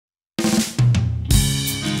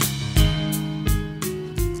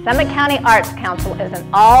Summit County Arts Council is an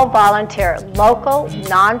all-volunteer, local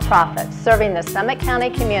nonprofit serving the Summit County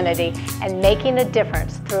community and making a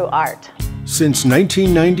difference through art. Since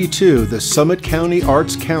 1992, the Summit County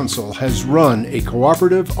Arts Council has run a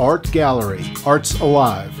cooperative art gallery, Arts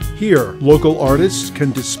Alive. Here, local artists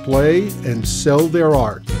can display and sell their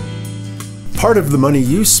art. Part of the money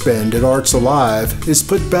you spend at Arts Alive is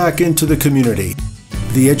put back into the community.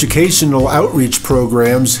 The educational outreach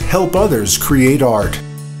programs help others create art.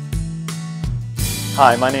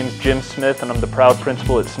 Hi, my name is Jim Smith and I'm the proud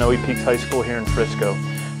principal at Snowy Peaks High School here in Frisco.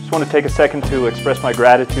 Just want to take a second to express my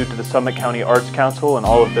gratitude to the Summit County Arts Council and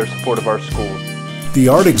all of their support of our schools. The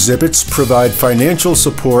art exhibits provide financial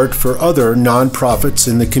support for other nonprofits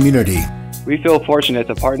in the community. We feel fortunate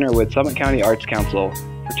to partner with Summit County Arts Council.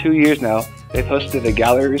 For 2 years now, they've hosted a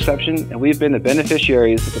gallery reception and we've been the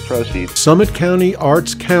beneficiaries of the proceeds. Summit County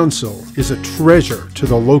Arts Council is a treasure to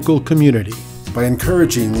the local community. By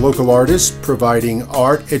encouraging local artists, providing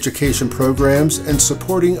art education programs, and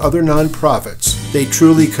supporting other nonprofits, they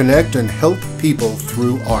truly connect and help people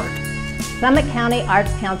through art. Summit County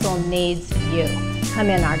Arts Council needs you. Come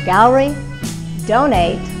in our gallery,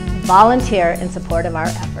 donate, volunteer in support of our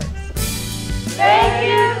efforts. Thank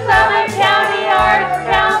you, Summit County